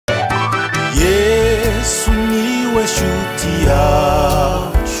Yesu niwe shuti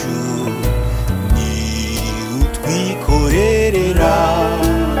yacu ni utwikorerera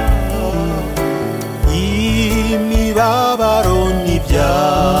imibabaro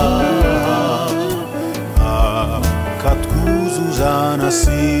n'ibyaha akatwuzuza na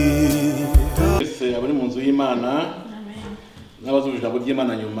sida. Wese abari mu nzu y'Imana n'abazumva ijambo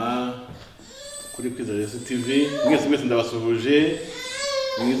ry'Imana nyuma kuri Kwizera Yesu Tv, mwese ndabasuhuje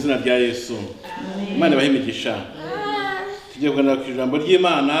mu izina rya Yesu. Imana ibahe imigisha. Tugiye kuganira ku ijambo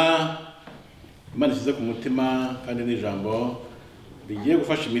ry'Imana Imana ishyize ku mutima, kandi ni ijambo rigiye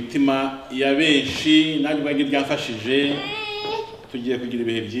gufasha imitima ya benshi, nanjye ubwanjye ryamfashije. Tugiye kugira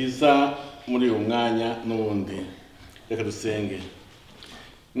ibihe byiza muri uyu mwanya n'ubundi. Reka dusenge.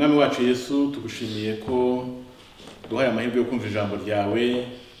 Mwami wacu Yesu, tugushimiye ko duhaye amahirwe yo kumva ijambo ryawe.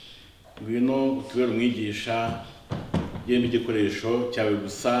 Ngwino utubere umwigisha, yembe igikoresho cyawe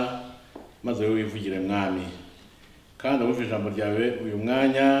gusa, maze wowe wivugire Mwami. Kandi abumva ijambo ryawe uyu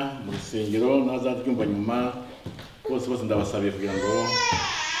mwanya mu rusengero n'azaryumva nyuma, bose ndabasabiye kugira ngo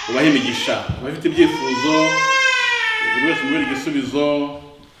ubahe imigisha, abafite ibyifuzo buri wese mubere igisubizo,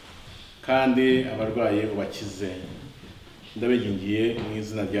 kandi abarwaye ubakize. Ndabegingiye mu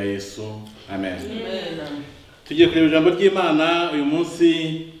izina rya Yesu, amen. Tugiye kureba ijambo ry'Imana uyu munsi.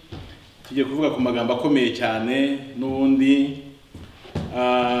 Tugiye kuvuga ku magambo akomeye cyane n'ubundi.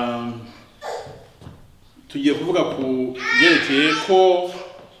 Tugiye kuvuga ku byerekeye ko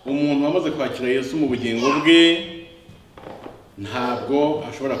umuntu wamaze kwakira Yesu mu bugingo bwe ntabwo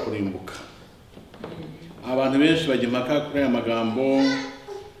ashobora kurimbuka. Abantu benshi bajya impaka kuri aya magambo.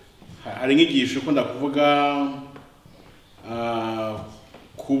 Hari inyigisho ukunda kuvuga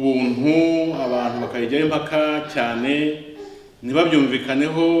ku buntu, abantu bakayijyaho impaka cyane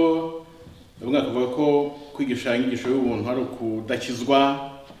ntibabyumvikaneho. Bamwe bakavuga ko kwigisha inyigisho y'ubuntu ari ukudakizwa,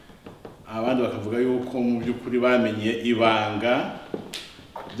 abandi bakavuga yuko mu by'ukuri bamenye ibanga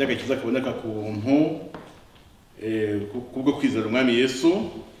ry'agakiza kaboneka ku buntu kubwo kwizera umwami Yesu.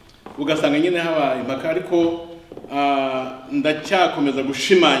 Ugasanga nyine haba impaka, ariko ndacyakomeza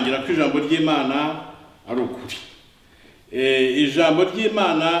gushimangira ko ijambo ry'Imana ari ukuri. Ijambo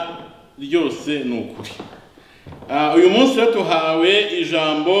ry'Imana ryose ni ukuri. Uyu munsi rero tuhawe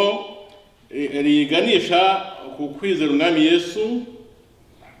ijambo riganisha ku kwizera umwami Yesu,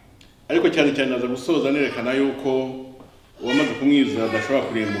 ariko cyane cyane naza gusoza nerekana yuko uwamaze kumwizera adashobora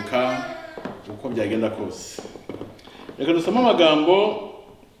kurimbuka uko byagenda kose. Reka dusome amagambo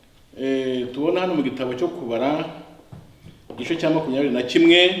tubona hano mu gitabo cyo kubara, igice cya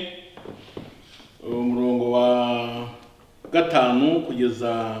 21, umurongo wa 5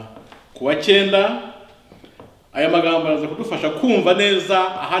 kugeza ku wa 9. Aya magambo araza kudufasha kumva neza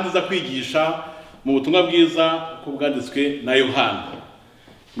ahandi za kwigisha mu butumwa bwiza uko bwanditswe na Yohana.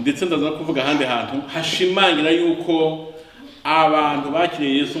 Ndetse ndaza no kuvuga ahandi hantu hashimangira yuko abantu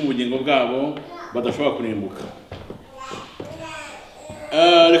bakiriye Yesu mu bugingo bwabo badashobora kurimbuka.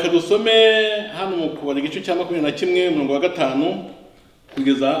 Reka dusome hano mu kubara igice cya 21 umurongo wa 5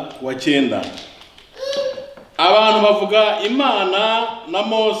 kugeza ku wa 9. Abantu bavuga Imana na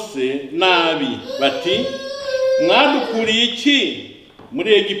Mose nabi bati, mwadukuriye iki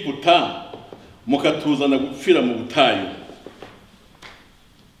muri Egiputa mukatuzana gupfira mu butayu?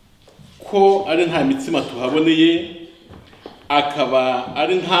 Ko ari nta mitsima tuhaboneye, akaba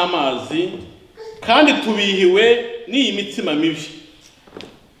ari nta mazi, kandi tubihiwe n'iyi mitsima mibi.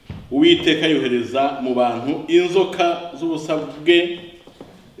 Uwiteka yohereza mu bantu inzoka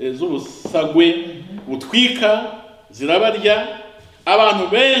z'ubusagwe butwika zirabarya, abantu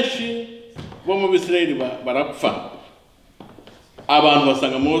benshi bo mu Bisirayeli barapfa. Abantu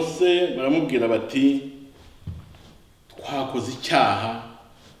basanga Mose baramubwira bati, twakoze icyaha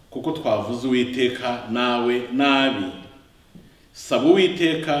kuko twavuze Uwiteka nawe nabi. Saba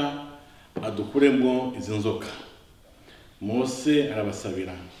Uwiteka adukuremo izi nzoka. Mose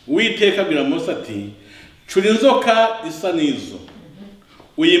arabasabira. Uwiteka abwira Mose ati, cura inzoka isa n'izo,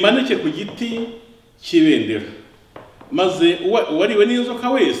 uyimanike ku giti cy'ibendera, maze uwariwe n'inzoka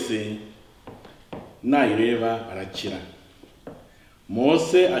wese nayireba arakira.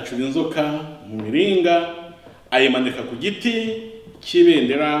 Mose acura inzoka mu miringa, ayimanika ku giti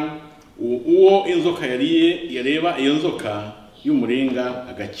cy'ibendera. Uwo inzoka yariye yareba iyo nzoka y'umuringa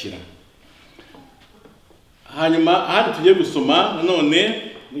agakira. Hanyuma ahandi tugiye gusoma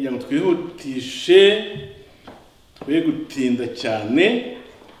nanone kugira ngo twihutishe twe gutinda cyane.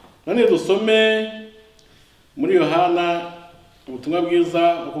 None dusome muri Yohana, ubutumwa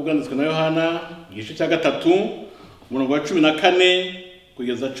bwiza uko bwanditswe na Yohana, igice cya 3 umurongo wa 14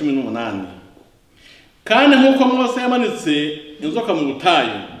 kugeza 18. Kandi nk'uko Mose yamanitse inzoka mu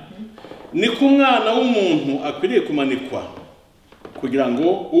butayu, ni ko umwana w'umuntu akwiriye kumanikwa kugira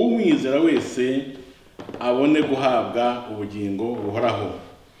ngo umwizera wese abone guhabwa ubugingo buhoraho.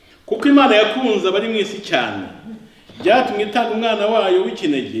 Kuko Imana yakunze abari mu isi cyane, byatumye itanga umwana wayo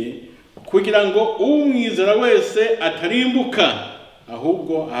w'ikinege kugira ngo umwizera wese atarimbuka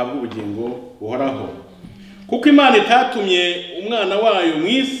ahubwo ahabwe ubugingo buhoraho. Kuko Imana itatumye umwana wayo mu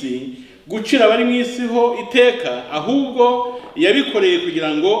isi gucira abari mu isi ho iteka, ahubwo yabikoreye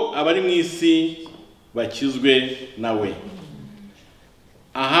kugira ngo abari mu isi bakizwe nawe.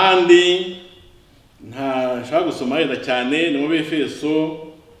 Ahandi ntashaka gusoma yenda cyane ni mu Efeso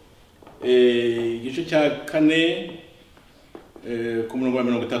igice cya 4 ku murongo wa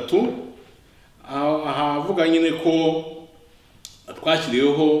 30, ahavuga nyine ko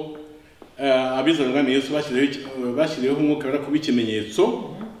twashyiriyeho abizera umwami Yesu bashyiriyeho umwuka wera kuba ikimenyetso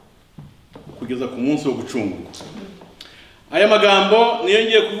kugeza ku munsi wo gucungurwa. Aya magambo niyo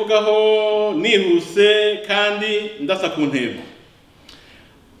ngiye kuvugaho nihuse kandi ndasa ku ntego.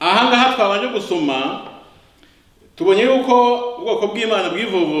 Aha ngaha twabanje gusoma tubonye yuko ubwoko bw'Imana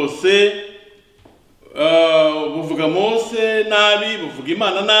bwivovose buvuga Mose nabi, buvuga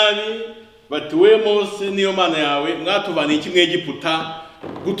Imana nabi, bati we Mose niyo Mana yawe mwatuvaniye iki mu Egiputa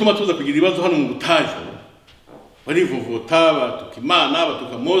gutuma tuza kugira ibibazo hano mu butayu. Barivovota, batuka Imana,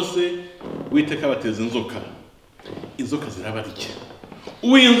 batuka Mose, Uwiteka bateza inzoka. Inzoka zirabarya.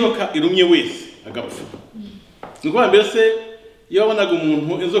 Uw'inzoka irumye wese agapfa. Nuko mbese iyo wabonaga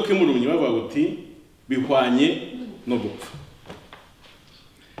umuntu inzoka imurumye bavuga uti bihwanye no gupfa.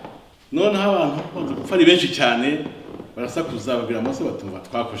 None abantu baza gupfa ari benshi cyane, barasakuza babwira Mose batumva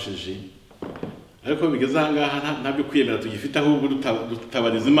twakosheje. Ariko bigeze aha ngaha ntabyo kwiyemera tugifite, ahubwo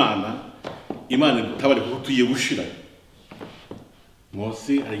dutabariza Imana dutabare kuko tugiye gushira.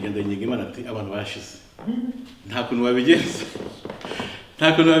 Mose arigenda yinginga Imana ati abantu bashize. Nta kuntu babigenza.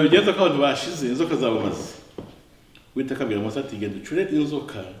 Nta kuntu babigenza ko abantu bashize inzoka zabamaze. Uwiteka abwira Mose ati genda ucure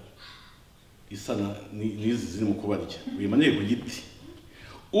inzoka isana n'izi ziri mu kubarya. Wimaneye ku giti.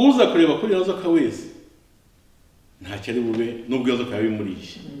 Uza kureba kuri iyo nzoka wese nta cyari bube nubwo iyo nzoka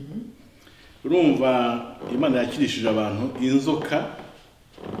yabimuriye. Urumva Imana yakirishije abantu inzoka,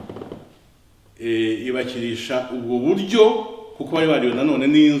 ibakirisha ubwo buryo kuko bari bariwe nanone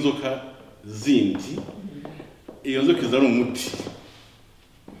n'inzoka zindi. Iyo nzoka izari umuti.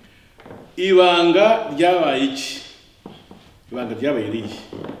 Ibanga ryabaye iki? Ibanga ryabaye rihe?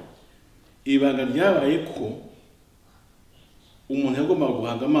 Ibanga ryabaye ko umuntu yagombaga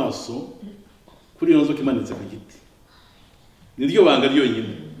guhanga amaso kuri iyo nzoka imanitse ku giti. Niryo banga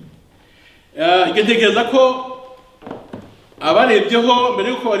ryonyine. Ntekereza ko abarebyeho mbere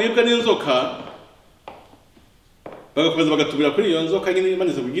yuko baribwa n'inzoka bagakomeza bagatubira kuri iyo nzoka nyine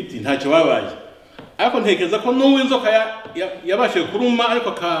imanitse ku giti ntacyo babaye. Ariko ntekereza ko n'uwo inzoka yabashije kuruma ariko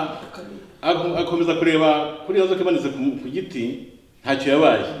akomeza kureba kuri iyo nzoka imanitse ku giti ntacyo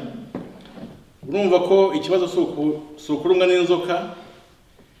yabaye. Urumva ko ikibazo si ukurumwa n'inzoka,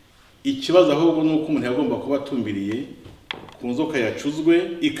 ikibazo ahubwo ni uko umuntu yagomba kuba atumbiriye ku nzoka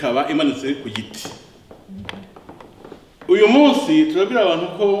yacuzwe ikaba imanitse ku giti. Uyu munsi turabwira abantu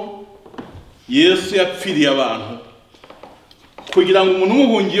ko Yesu yapfiriye abantu kugira ngo umuntu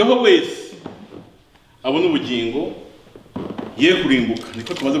umuhungiyeho wese abone ubugingo ye kurimbuka.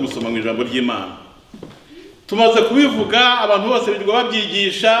 Niko tumaze gusoma mu ijambo ry'Imana. Tumaze kubivuga, abantu bose birirwa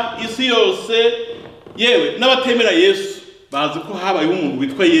babyigisha, isi yose yewe n'abatemera Yesu bazi ko habayeho umuntu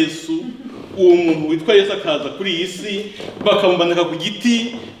witwa Yesu. Uwo muntu witwa Yesu akaza kuri iyi si, bakamumanika ku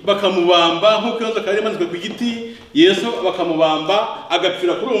giti, bakamubamba nk'uko iyo nzoka yari imanitswe ku giti. Yesu bakamubamba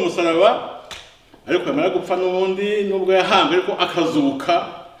agapfira kuri uwo musaraba, ariko yamara gupfa n'ubundi nubwo yahambwe ariko akazuka.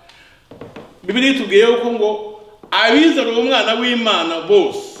 Bibiliya itubwiye yuko ngo abizera uwo mwana w'Imana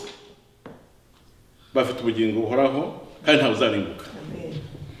bose bafite ubugingo buhoraho kandi ntawe uzarimbuka.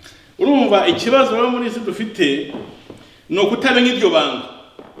 Urumva ikibazo rero muri isi dufite ni ukutamenya iryo banga.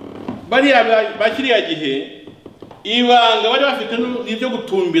 Bariya bakiriya gihe ibanga bari bafite n'ibyo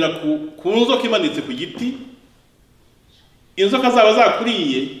gutumbira ku nzoka imanitse ku giti. Inzoka zaba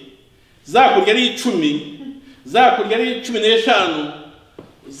zakuriye, zakurya ari 10, zakurya ari 15,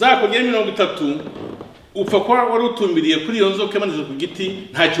 zakurya ari 30, upfa kuba wari utumbiriye kuri iyo nzoka imanitse ku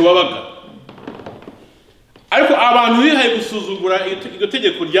giti ntacyo wabaga. Ariko abantu bihaye gusuzugura iryo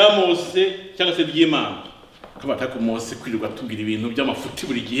tegeko rya Mose cyangwa se ry'Imana, kabata ko Mose kwirirwa tubwira ibintu by'amafuti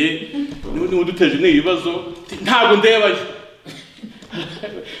buri gihe, niwe duteje n'ibibazo, ntabwo ndebayo.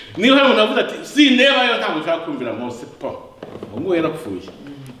 Niho hari umuntu avuga ati si ndebayo, ntabwo nshaka kumvira Mose po. Ngo yarapfuye.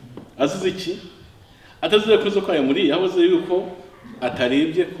 Azize iki? Atazize ko inzoka yamuriye, yahoze yuko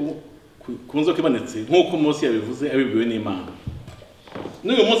atarebye ku nzoka imanitse nk'uko Mose yabivuze abibwiwe n'Imana.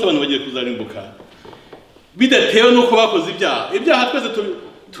 n'uyu munsi abantu bagiye kuzarimbuka bidatewe nuko bakoze ibyaha twese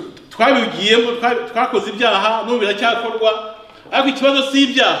twabigiyemo twakoze ibyaha n'ubu biracyakorwa ariko ikibazo si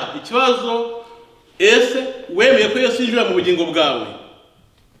ibyaha ikibazo ese wemeye ko Yesu yinjira mu bugingo bwawe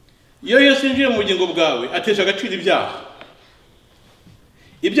iyo Yesu yinjiye mu bugingo bwawe atesha agaciro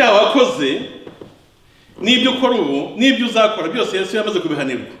ibyaha wakoze n'ibyo ukora ubu n'ibyo uzakora byose Yesu yamaze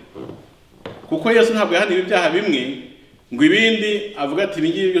kubihanirwa kuko Yesu ntabwo yahanira ibyaha bimwe ngo ibindi avuga ati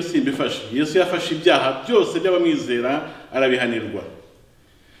ibingibi byose simbifashe. Yesu yafashe ibyaha byose by'abamwizera arabihanirwa.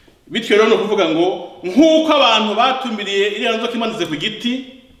 Bityo rero no kuvuga ngo nk'uko abantu batumbiriye iriya nzoka imanitse ku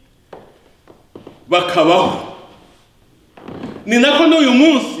giti bakabaho, ni nako n'uyu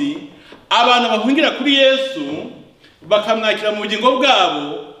munsi abantu bahungira kuri Yesu bakamwakira mu bugingo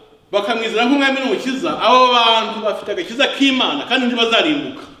bwabo bakamwizera nk'umwami n'umukiza, abo bantu bafite agakiza k'Imana kandi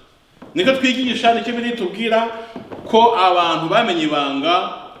ntibazarimbuka. Niko twigisha nicyo biri tubwira ko abantu bamenye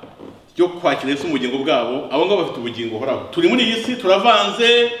ibanga ryo kwakira Yesu mu bugingo bwabo, abo ngabo bafite ubugingo horaho. Turi muri iyi si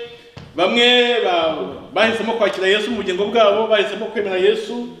turavanze, bamwe bahisemo kwakira Yesu mu bugingo bwabo, bahisemo kwemera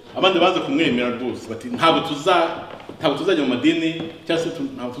Yesu, abandi baza kumwemera rwose bati ntabwo tuzajya mu madini cyangwa se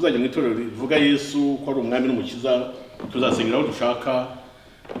ntabwo tuzajya mu itorero rivuga Yesu ko ari umwami n'umukiza, tuzasengera aho dushaka.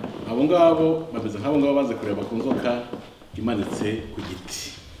 Abo ngabo bameze nk'abo ngabo baze kureba ku nzoka imanitse ku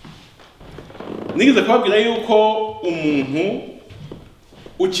giti. Nigeze kubabwira yuko umuntu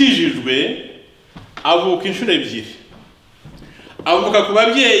ukijijwe avuka inshuro ebyiri. Avuka ku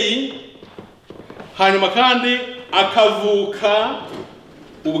babyeyi, hanyuma kandi akavuka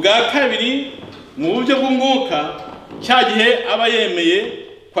ubwa kabiri mu buryo bw'umwuka cya gihe aba yemeye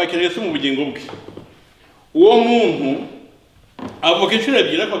kwakira Yesu mu bugingo bwe. Uwo muntu avuka inshuro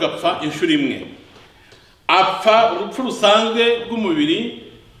ebyiri ariko agapfa inshuro imwe. Apfa urupfu rusanzwe rw'umubiri,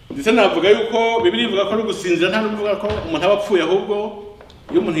 ndetse navuga yuko Bibiliya ivuga ko ari gusinzira, nta n'uvuga ko umuntu aba apfuye, ahubwo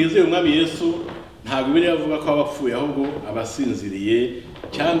iyo umuntu yizeye umwami Yesu ntabwo Bibiliya ivuga ko aba apfuye, ahubwo aba asinziriye,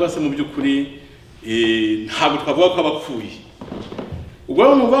 cyangwa se mu by'ukuri ntabwo twavuga ko aba apfuye. Ubwo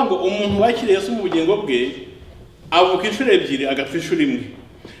rero nuvuga ngo umuntu wakiriye Yesu mu bugingo bwe avuka inshuro ebyiri agapfa inshuro imwe,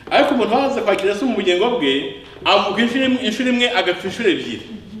 ariko umuntu waza kwakira Yesu mu bugingo bwe avuka inshuro imwe agapfa inshuro ebyiri.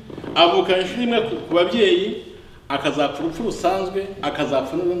 Avuka inshuro imwe ku babyeyi, akazapfa urupfu rusanzwe,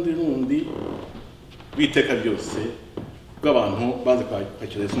 akazapfa n'urundi biteka byose bw'abantu baze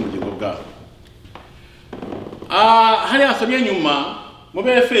kwakira Yesu mu bugingo bwabo. Hari asomye nyuma mu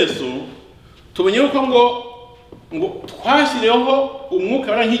Efeso tubonye uko ngo twashyiriyeho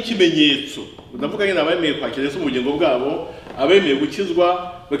umwuka wera nk'ikimenyetso. Ndavuga nyine abemeye kwakira Yesu mu bugingo bwabo, abemeye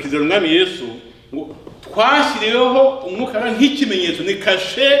gukizwa bakizera umwami Yesu, ngo twashyiriyeho umwuka wera nk'ikimenyetso, ni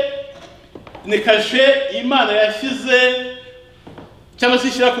kashe Imana yashyize cyangwa se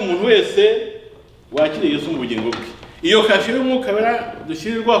ishyira ku muntu wese wakiriye Yesu mu bugingo bwe. Iyo kashe y'umwuka wera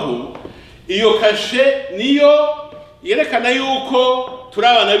dushyirirwaho, iyo kashe niyo yerekana yuko turi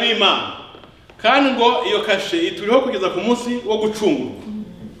abana b'Imana, kandi ngo iyo kashe ituriho kugeza ku munsi wo gucungurwa.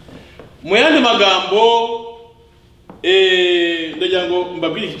 Mu yandi magambo ndagira ngo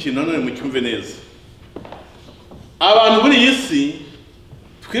mbabwire iki kintu none mucyumve neza. Abantu muri iyi si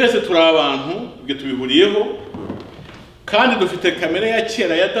twese turi abantu, ubwo tubihuriyeho, kandi dufite kamere ya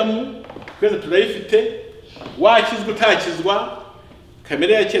kera ya Adamu, twese turayifite. Wakizwa utakizwa,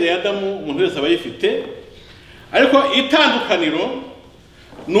 kamere ya kera ya Adamu umuntu wese aba ayifite, ariko itandukaniro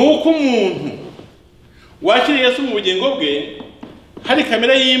ni uko umuntu wakiriye Yesu mu bugingo bwe hari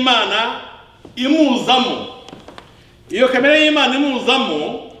kamere y'Imana imuzamo. Iyo kamere y'Imana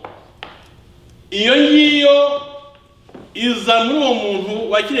imuzamo, iyo ngiyo iza muri uwo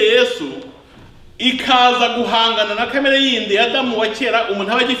muntu wakiriye Yesu, ikaza guhangana na kamere yindi ya Adamu wa kera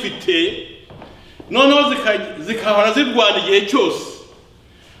umuntu aba agifite, noneho zikahora zirwana igihe cyose.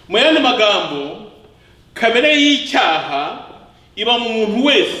 Mu yandi magambo, kamere y'icyaha iba mu muntu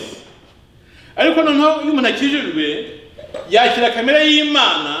wese, ariko noneho iyo umuntu akijijwe yakira kamere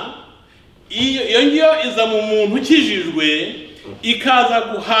y'Imana, iyo ngiyo iza mu muntu ukijijwe, ikaza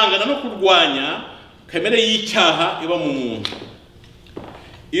guhangana no kurwanya kamere y'icyaha iba mu muntu.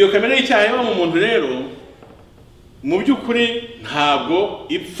 Iyo kamere y'icyaha iba mu muntu rero mu by'ukuri ntabwo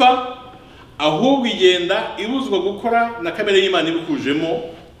ipfa, ahubwo igenda ibuzwa gukora na kamere y'Imana ibikujemo.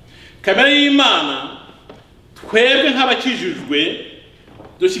 Kamere y'Imana twebwe nk'abakijijwe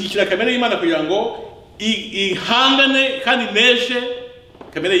dushyigikira kamere y'Imana kugira ngo ihangane kandi ineshe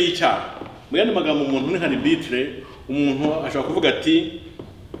kamere y'icyaha. Mu yandi magambo, umuntu ni nka arbitre. Umuntu ashobora kuvuga ati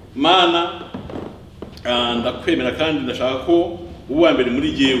Mana, ndakwemera kandi ndashaka ko uba mbere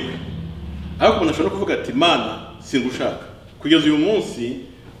muri jyewe, ariko umuntu ashobora kuvuga ati Mana, singushaka. Kugeza uyu munsi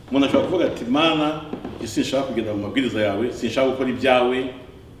umuntu ashobora kuvuga ati Mana sinshaka kugenda mu mabwiriza yawe, sinshaka gukora ibyawe.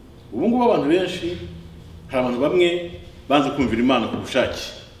 Ubu ngubu abantu benshi, hari abantu bamwe banze kumvira Imana ku bushake.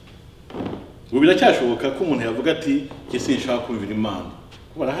 Ubu biracyashoboka ko umuntu yavuga ati sinshaka kumvira Imana.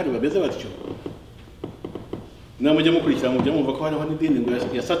 Ko barahari babeze batyo. Namujye mukurikira mujye mumva ko hariho n'idini ngo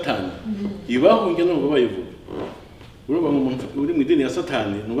ya Satani. Ibahunge no bayivuga. Urumva umuntu uri mu idini ya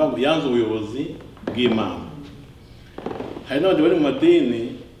Satani nubango yanze ubuyobozi bw'Imana. Hari n'abandi bari mu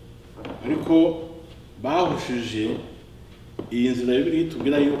madini ariko bahushije iyi nzira y'ibiri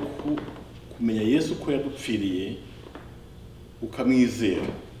tubwira yuko kumenya Yesu ko yadupfiriye ukamwizera.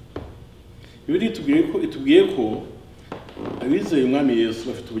 Ibiri itubwiye ko abizeye umwami Yesu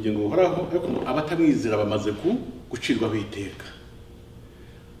bafite ubugingo buhoraho, ariko abatamwizera bamaze gucirwaho iteka.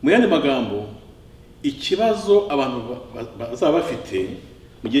 Mu yandi magambo, ikibazo abantu bazaba bafite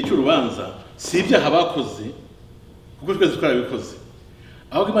mu gihe cy'urubanza si ibyaha bakoze, kuko twese twarabikoze.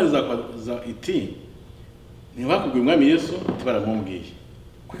 Aho Imana izakubaza iti ntibakubwiye umwami Yesu, baramubwiye.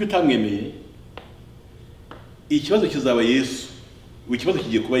 Kuko utamwemeye, ikibazo kizaba Yesu. Ikibazo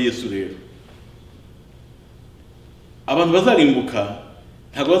kigiye kuba Yesu rero. Abantu bazarimbuka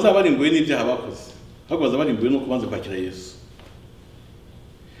ntabwo bazaba barimbuwe n'ibyaha bakoze, ahubwo bazaba barimbuwe no kubanza kwakira Yesu.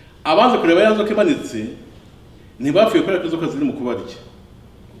 Abanze kureba ya nzoka imanitse ntibapfuye kubera ko inzoka ziri mu kubarya,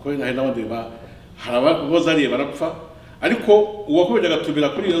 kuko hari n'abandi hari abazariye barapfa, ariko uwakomeje agatubira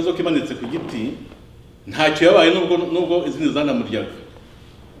kuri iyo nzoka imanitse ku giti ntacyo yabaye, nubwo izindi zanamuryaga.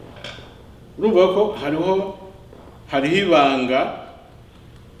 Urumva ko hariho ibanga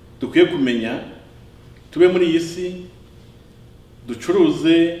dukwiye kumenya. Tube muri iyi si,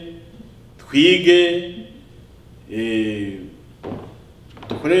 ducuruze, twige,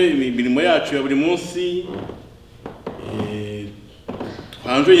 dukore imirimo yacu ya buri munsi,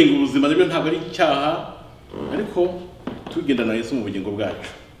 twanjoyinga ubuzima, nabyo ntabwo ari icyaha, ariko tugenda na Yesu mu bugingo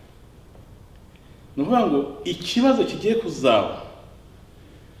bwacu. Nuvuga ngo ikibazo kigiye kuzaba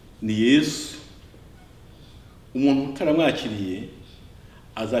ni Yesu. Umuntu utaramwakiriye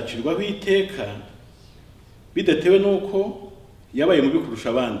azacirwaho iteka bidatewe nuko yabaye mubi kurusha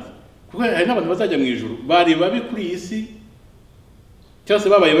abandi. Kuko hari n'abantu bazajya mu ijuru bari babi kuri iyi si, cyose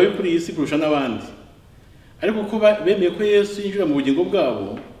babaye babi kuri iyi si kurusha n'abandi, ariko ko bemeye ko Yesu yinjira mu bugingo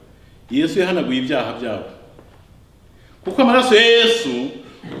bwabo, Yesu yahanaguye ibyaha byabo. Kuko amaraso ya Yesu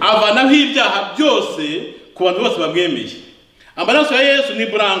avanaho ibyaha byose ku bantu bose bamwemeye. Amaraso ya Yesu ni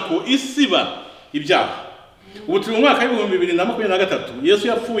blanco isiba ibyaha. Ubu turi mu mwaka wa 2023, Yesu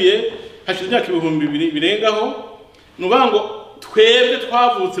yapfuye hashize imyaka 2000 birengaho. Nubango twebwe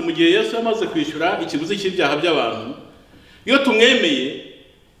twavutse mu gihe Yesu yamaze kwishyura ikiguzi cy'ibyaha by'abantu. Iyo tumwemeye,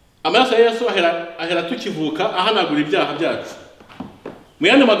 amaraso ya Yesu ahera tukivuka ahanagura ibyaha byacu. Mu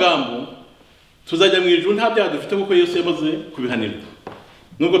yandi magambo, tuzajya mu ijuru nta byaha dufite kuko Yesu yamaze kubihanirwa.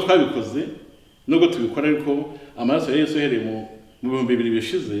 Nubwo twabikoze, nubwo tubikora, ariko amaraso ya Yesu ahereye mu 2000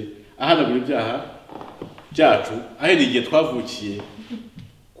 bishize ahanagura ibyaha byacu, ahereye igihe twavukiye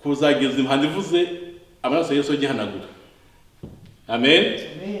kuzageza impande ivuze amaraso ya Yesu agihanagura. Amen.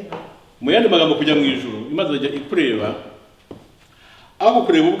 Mu yandi magambo, kujya mu ijuru imaze ajya ikureba, aho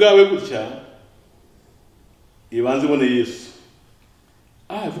kureba ubwawe gutya, ibanze ibone Yesu.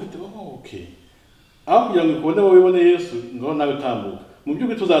 Vuga okay. Aho kugira ngo ukubone wowe ibone Yesu, ngo nawe utambuka. Mu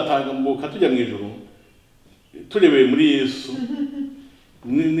by'ukuri tuzatambuka tujya mu ijuru turebeye muri Yesu.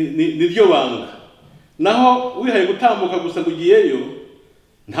 Niryo banga. Naho wihaye gutambuka gusa kugiyeyo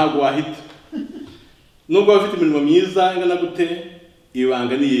ntago wahita. Nubwo bafite imirimo myiza ingana gute,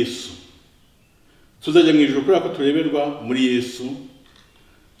 ibanga ni Yesu. Tuzajya mu ijuru kubera ko tureberwa muri Yesu.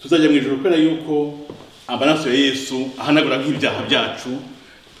 Tuzajya mu ijuru kubera yuko amaraso ya Yesu ahanagura nk'ibyaha byacu.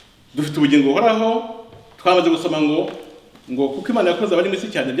 Dufite ubugingo buhoraho. Twamaze gusoma ngo kuko Imana yakoze abari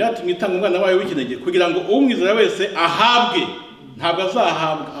mwisi cyane byatumye itanga umwana wayo w'ikinege kugira ngo umwizera wese ahabwe, ntabwo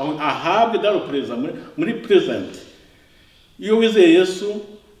azahabwa, ahabwe darupreza muri present. Iyo wizeye Yesu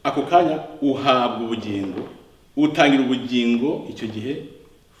ako kanya uhabwa ubugingo, utangira ubugingo icyo gihe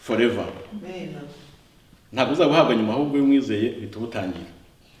forever. Ntabwo uzabuhabwa nyuma, ahubwo iyo umwizeye bitubutangira.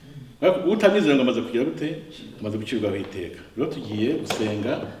 Utamwizera ngo amaze kugira gute, amaze gucirwaho iteka. Rero tugiye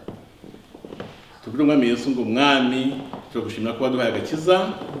gusenga tubwire umwami Yesu ngo mwami, turagushimira ko waduhaye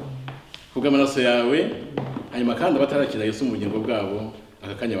agakiza kubw'amaraso yawe, hanyuma kandi abatarakira Yesu mu bugingo bwabo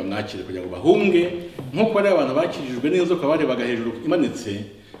akakanya bamwakire kugira ngo bahunge nk'uko ari abantu bakirijwe n'inzoka barebaga hejuru imanitse.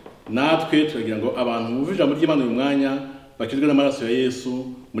 Natwe turagira ngo abantu bumva ijambo ry'Imana uyu mwanya bakizwe n'amaraso ya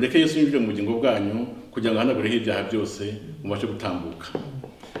Yesu, mureke Yesu yinjire mu bugingo bwanyu kugira ngo ahanagureho ibyaha byose mubashe gutambuka.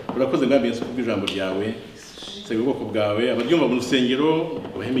 Urakoze mwami Yesu kubw'ijambo ryawe, sega ubwoko bwawe abaryumva mu rusengero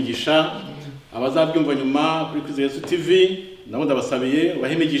ubahemigisha, abazabyumva nyuma kuri Kwizera Yesu TV nabo ndabasabiye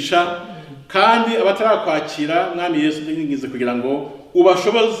ubahimigisha kandi abatarakwakira mwami Yesu ndingize kugira ngo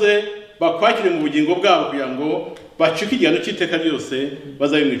ubashoboze bakwakire mu bugingo bwabo kugira ngo bacike igihano cy'iteka ryose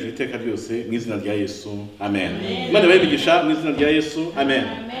bazabe mu ijuru iteka ryose mu izina rya Yesu amen. Imana bahimigisha mu izina rya Yesu amen.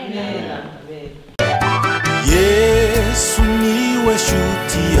 Yesu niwe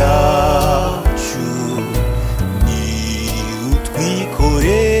shuti yacu ni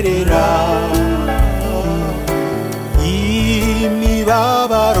utwikorerera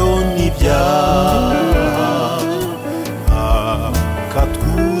imibabaro n'ibyaha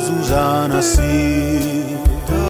akatwuzuza na